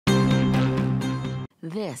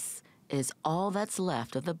This is all that's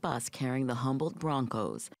left of the bus carrying the Humboldt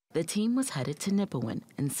Broncos. The team was headed to Nipawin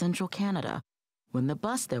in central Canada when the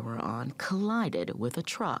bus they were on collided with a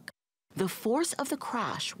truck. The force of the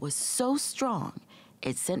crash was so strong,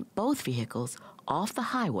 it sent both vehicles off the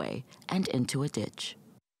highway and into a ditch.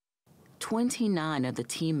 29 of the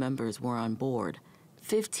team members were on board.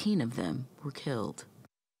 15 of them were killed.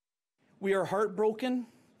 We are heartbroken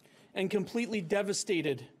and completely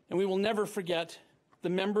devastated, and we will never forget the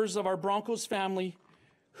members of our Broncos family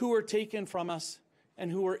who were taken from us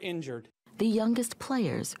and who were injured. The youngest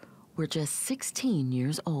players were just 16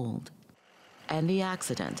 years old. And the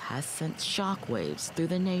accident has sent shockwaves through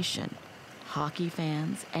the nation, hockey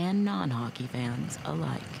fans and non-hockey fans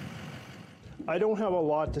alike. I don't have a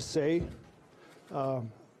lot to say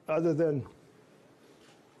other than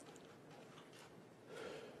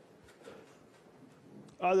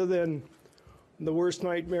the worst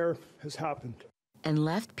nightmare has happened. And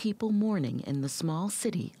left people mourning in the small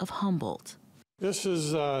city of Humboldt. This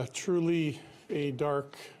is truly a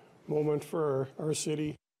dark moment for our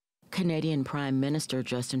city. Canadian Prime Minister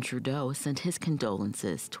Justin Trudeau sent his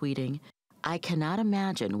condolences, tweeting, "I cannot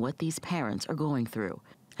imagine what these parents are going through,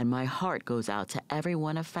 and my heart goes out to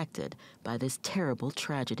everyone affected by this terrible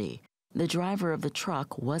tragedy." The driver of the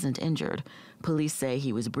truck wasn't injured. Police say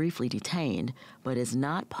he was briefly detained, but is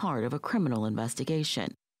not part of a criminal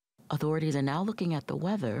investigation. Authorities are now looking at the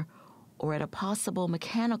weather or at a possible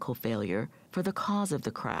mechanical failure for the cause of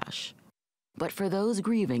the crash. But for those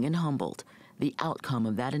grieving in Humboldt, the outcome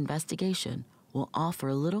of that investigation will offer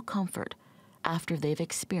a little comfort after they've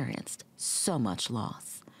experienced so much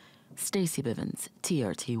loss. Staci Bivens,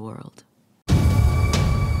 TRT World.